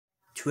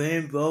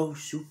Twin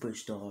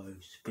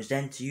Superstars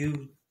present to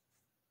you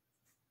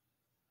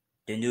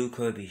the new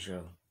Kirby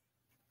show.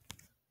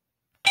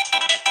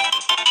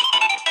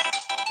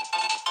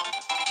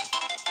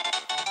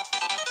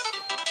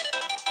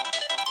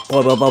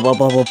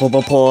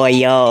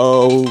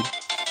 Yo.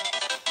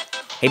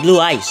 Hey, Blue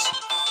Ice.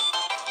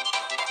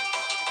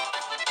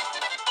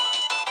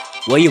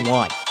 What do you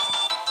want?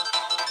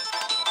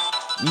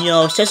 You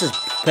know, since it's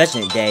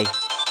President Day,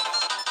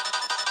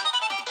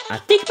 I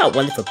think about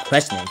running for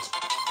president.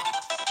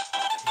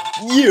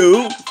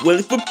 You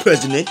running for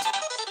president?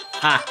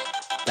 Ha!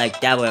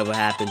 Like that will ever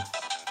happen.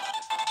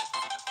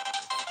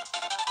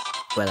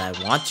 But I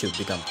want to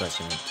become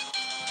president.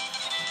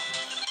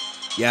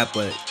 Yeah,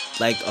 but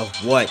like of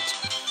what?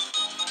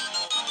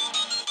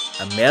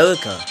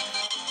 America.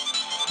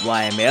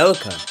 Why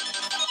America?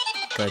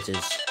 Because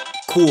it's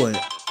cool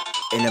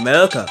in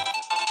America.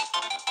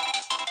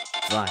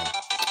 Fine.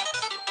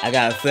 I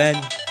got a friend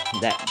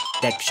that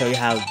can show you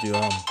how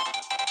to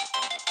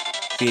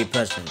be a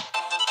president.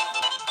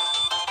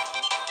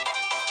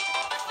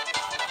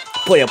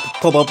 P.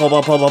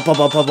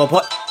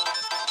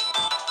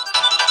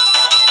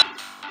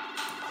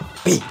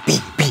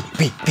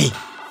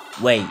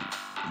 Wait,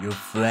 your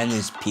friend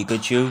is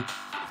Pikachu?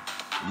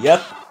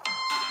 Yep.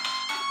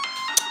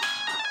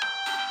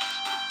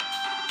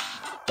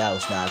 That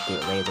was not a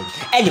good rating.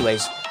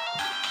 Anyways,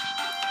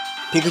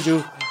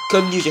 Pikachu,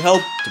 couldn't use your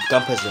help to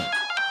become president.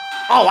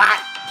 Oh,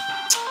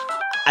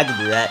 I can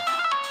do that.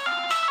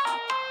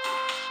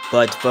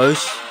 But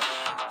first,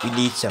 we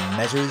need some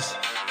measures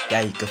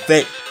that you can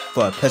fit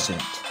for a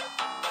president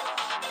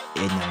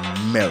in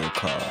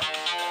America.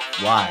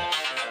 Why?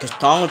 Because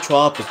Donald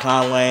Trump is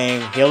kind of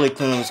lame, Hillary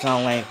Clinton is kind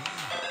of lame.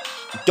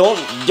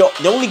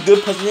 The only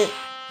good president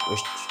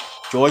was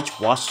George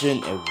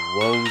Washington and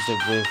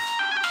Roosevelt,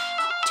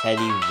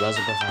 Teddy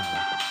Roosevelt.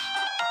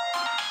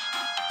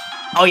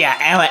 Oh yeah,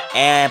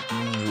 and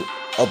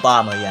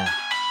Obama, yeah.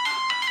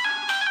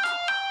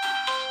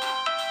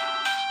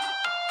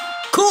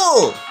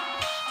 Cool!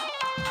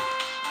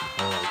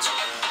 Alright.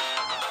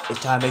 It's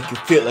time to make you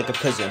feel like a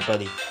president,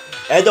 buddy.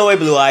 And don't worry,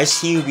 Blue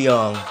Eyes, he will be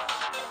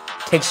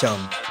take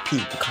some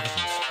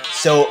precautions.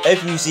 So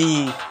if you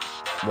see,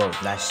 well,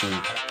 not see,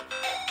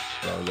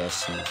 well,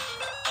 yes, see.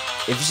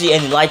 If you see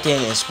any lightning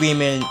and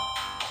screaming,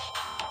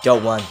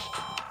 don't run.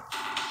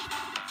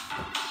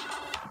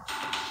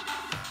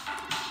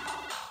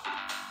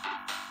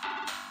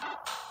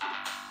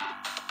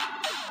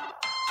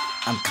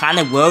 I'm kind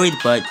of worried,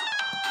 but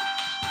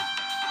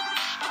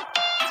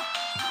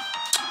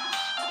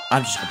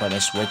I'm just gonna play my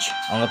Switch.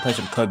 I'm gonna play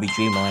some Kirby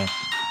Dreamland.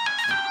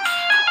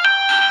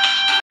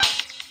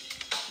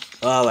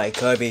 Alright,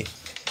 Kirby.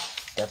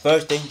 The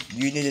first thing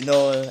you need to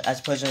know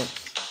as president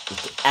is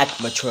to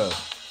act mature.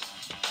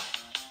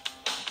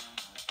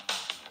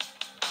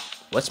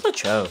 What's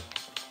mature?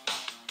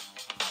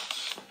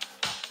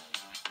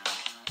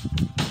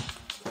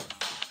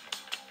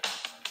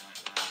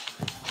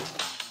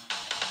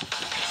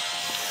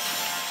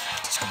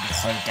 It's gonna be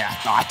harder than I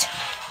thought.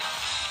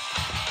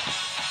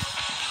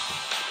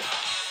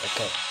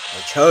 Okay,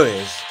 mature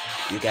is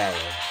you gotta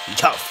be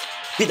tough,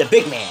 be the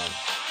big man,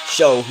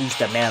 show who's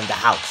the man of the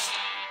house,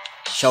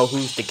 show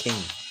who's the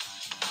king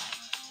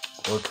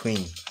or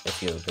queen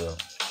if you're a girl.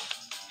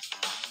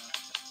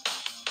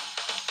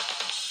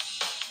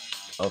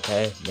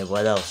 Okay, then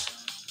what else?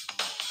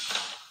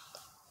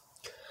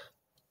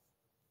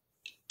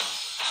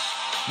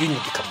 You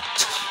need to come.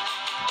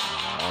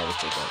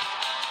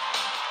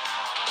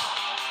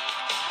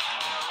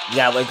 You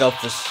gotta wake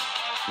up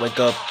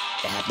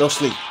and have no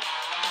sleep.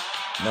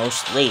 No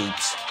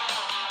sleeps.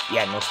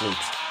 Yeah, no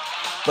sleeps.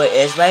 But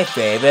it's my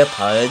favorite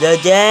part of the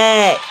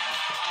day.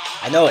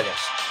 I know it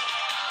is.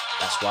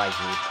 That's why you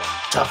need to be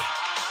tough.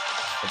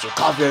 Get your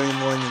coffee every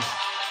morning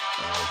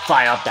and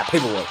fire up that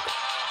paperwork.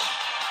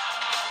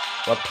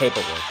 What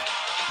paperwork?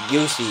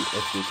 You'll see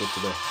if you get to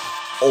the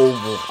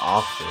Oval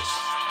Office.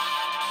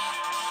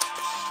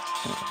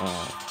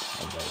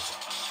 Anyways.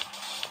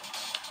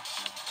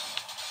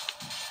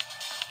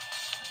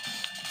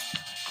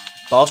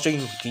 Ball string,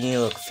 you need to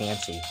look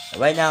fancy.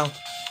 Right now,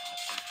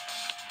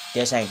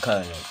 this ain't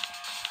cutting it.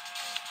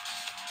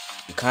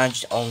 You kinda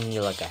just only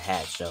need like a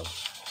hat, so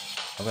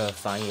I'm gonna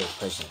find you a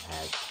president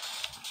hat.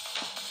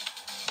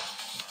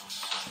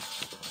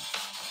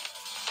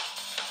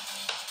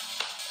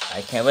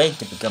 I can't wait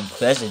to become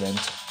president.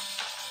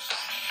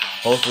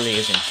 Hopefully it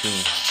isn't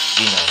too,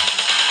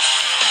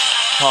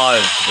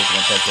 hard to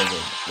become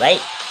president.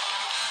 Right?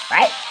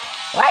 Right?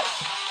 Right?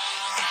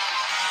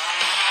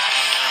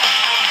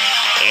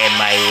 Am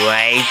I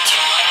right?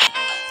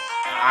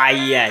 Ah,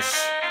 yes.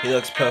 He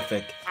looks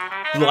perfect.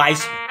 Blue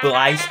eyes,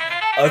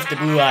 Earth the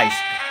blue eyes.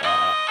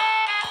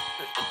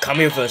 Come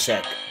here for a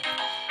sec.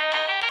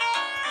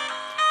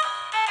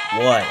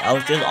 What? I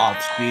was just off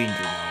screen,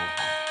 you know.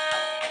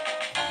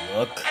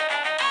 Look at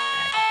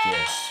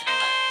this.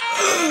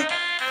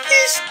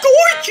 He's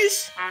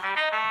gorgeous!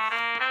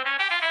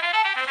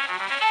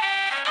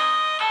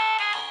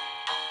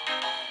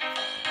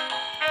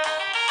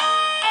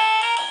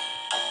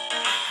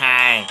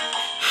 Hi. Hey,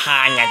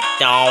 how you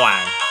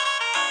doing?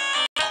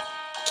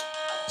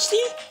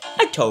 See,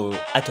 I told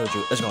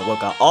you it's gonna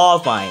work out all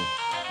fine.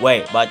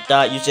 Wait, but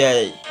you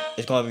said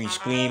it's gonna be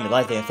scream,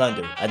 lightning, and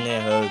thunder. I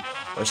didn't heard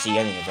or see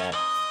any of that.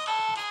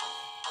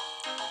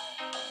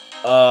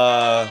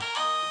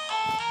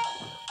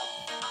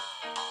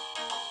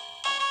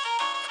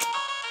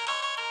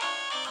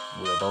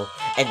 Weirdo.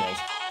 Anyways,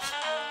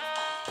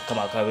 come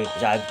on, Kirby. We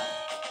gotta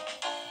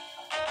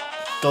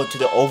go to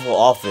the Oval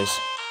Office.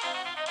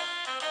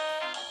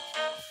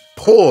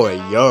 Poor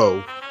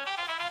yo.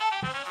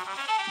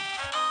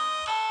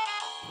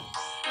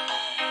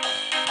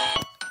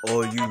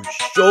 Are you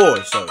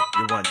sure, sir,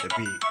 you want to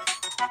be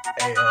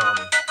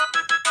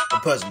a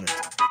president?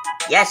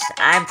 Yes,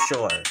 I'm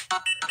sure.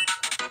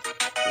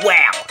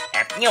 Well,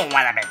 if you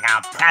want to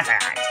become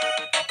president,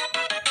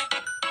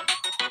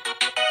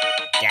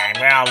 then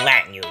we'll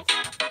let you.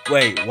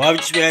 Wait, why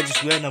would you add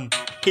this random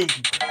pink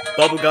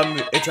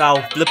bubblegum into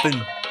our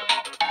flipping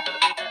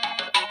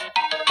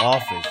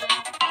office?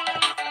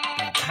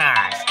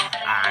 Because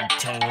I'm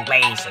too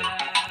lazy.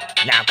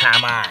 Now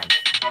come on.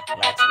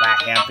 Let's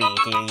let him be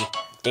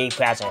the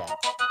president.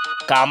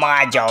 Come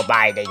on, Joe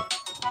Biden.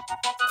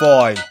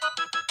 Fine.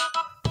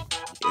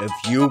 If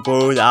you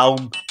go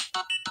down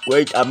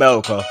great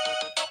America,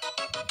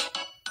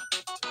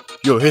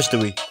 your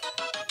history.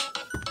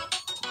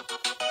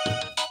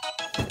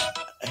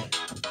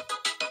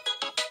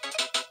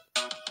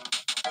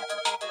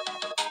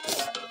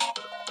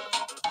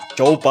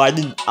 Joe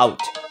Biden out.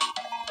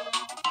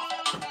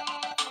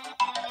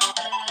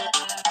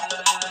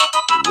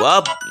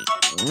 Well,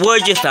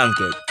 what'd you think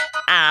it?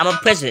 I'm a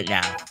president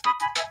now.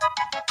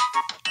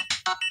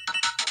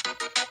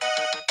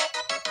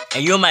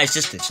 And you're my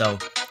assistant, so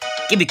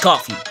give me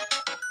coffee.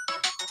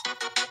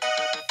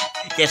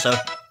 Yes, sir.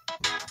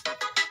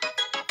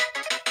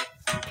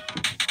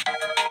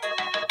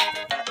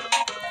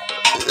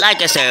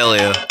 Like I said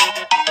earlier,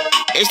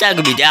 it's not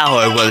gonna be that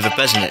hard running for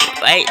president,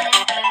 right?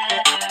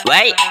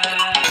 Right?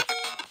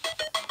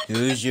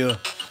 Here's your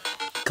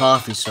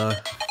coffee,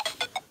 sir.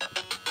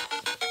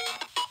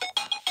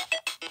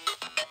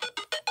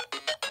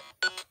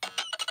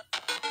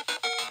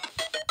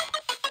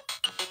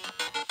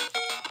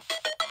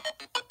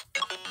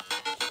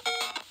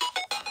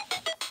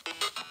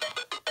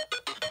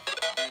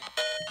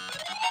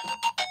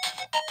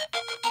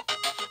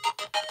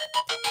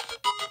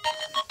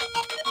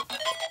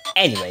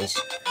 Anyways,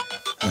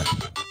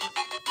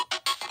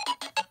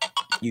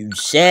 you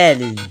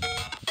said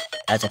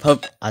as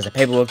a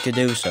paperwork to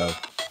do so.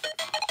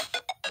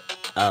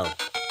 Oh,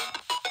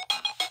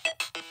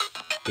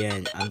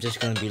 then I'm just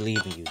gonna be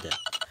leaving you then.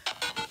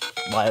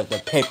 While the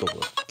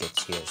paperwork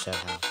gets here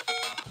somehow.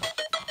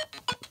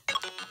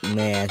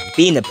 Man,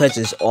 being the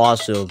president is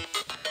awesome.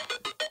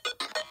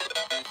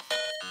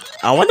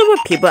 I wonder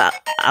what people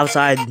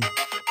outside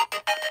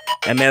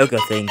America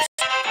thinks.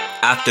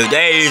 After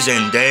days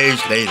and days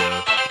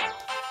later.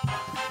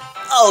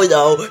 Oh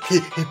no,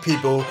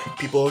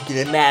 people are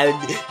getting mad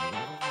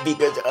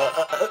because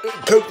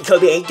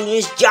Kirby ain't doing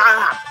his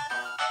job.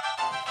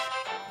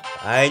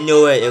 I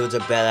knew it. It was a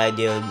bad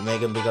idea to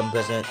make him become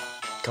president.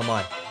 Come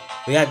on,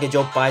 we gotta get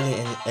Joe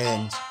Biden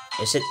and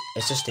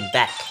assistant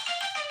back.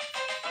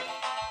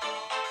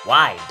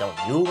 Why don't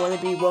you want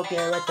to be working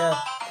at the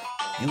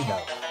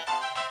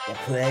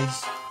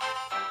place?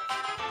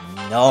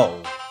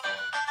 No.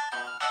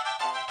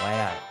 Why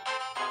not?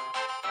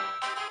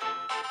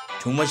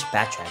 Too much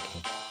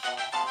backtracking.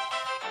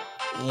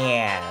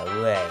 Yeah,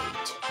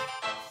 right.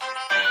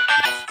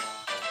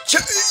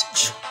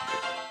 Change!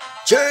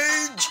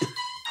 Change!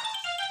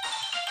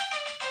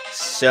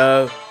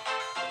 So,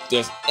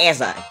 this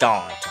isn't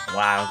going to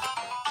work.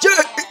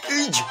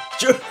 Change!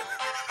 Change!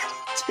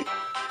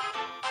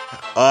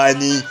 I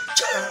need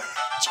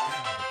change!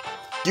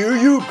 Do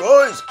you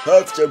guys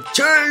have some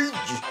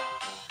change?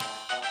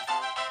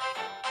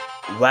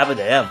 What happened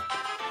to him?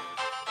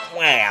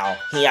 Well,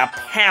 he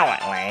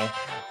apparently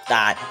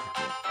thought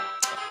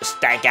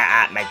steak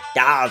at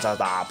McDonald's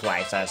of all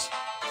places.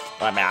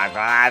 But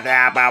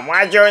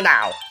what you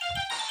know?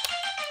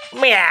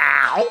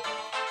 Meow.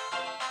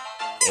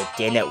 It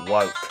didn't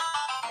work.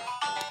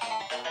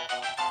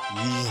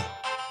 Yeah.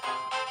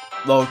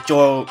 Well,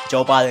 Joe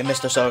Biden,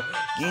 Mr. Sir,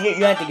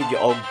 you have to get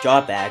your old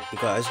job back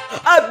because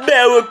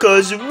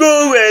America's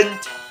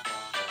ruined.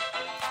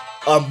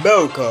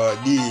 America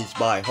needs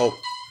my hope.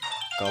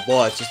 Come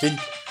on,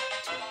 assistant.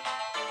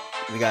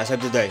 We gotta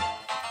save the day.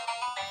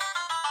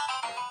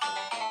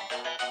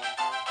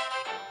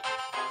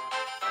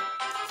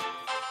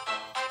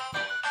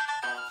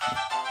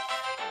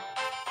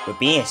 We're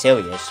being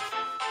serious.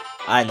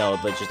 I know,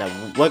 but just like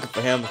working for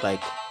him is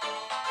like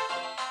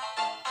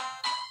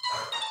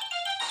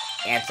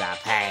It's a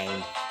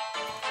pain.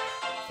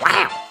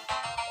 Wow.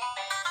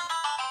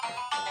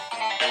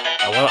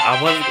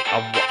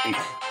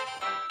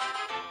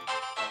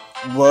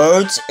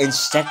 Words and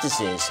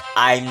sentences.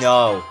 I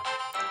know.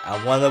 I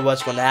wonder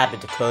what's gonna happen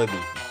to Kirby.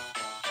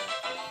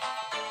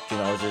 You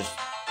know, just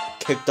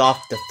kicked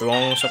off the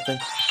throne or something.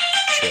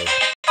 True.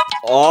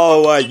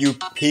 Alright, you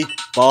pink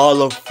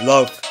ball of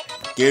fluff.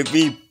 Give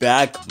me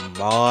back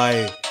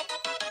my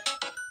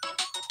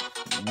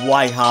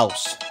White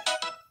House.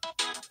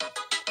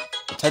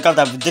 Take off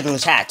that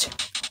ridiculous hat.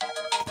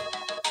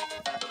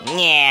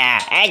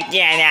 Yeah, I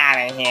get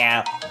out of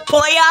here.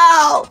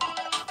 Pliot!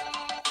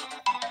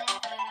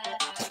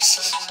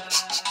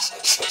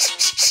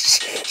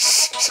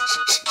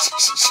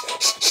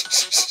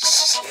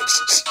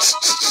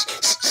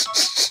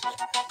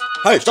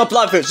 Hey, stop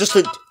laughing,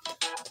 assistant!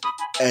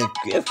 And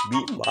give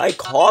me my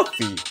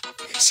coffee.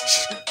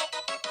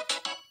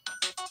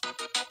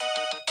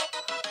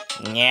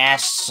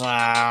 Yes, sir.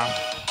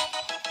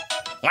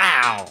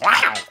 Wow,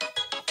 wow.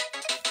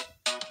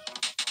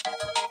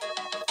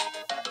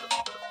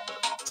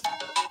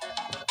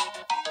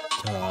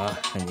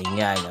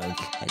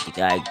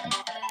 I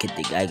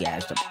think I gotta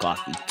have some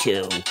coffee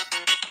too.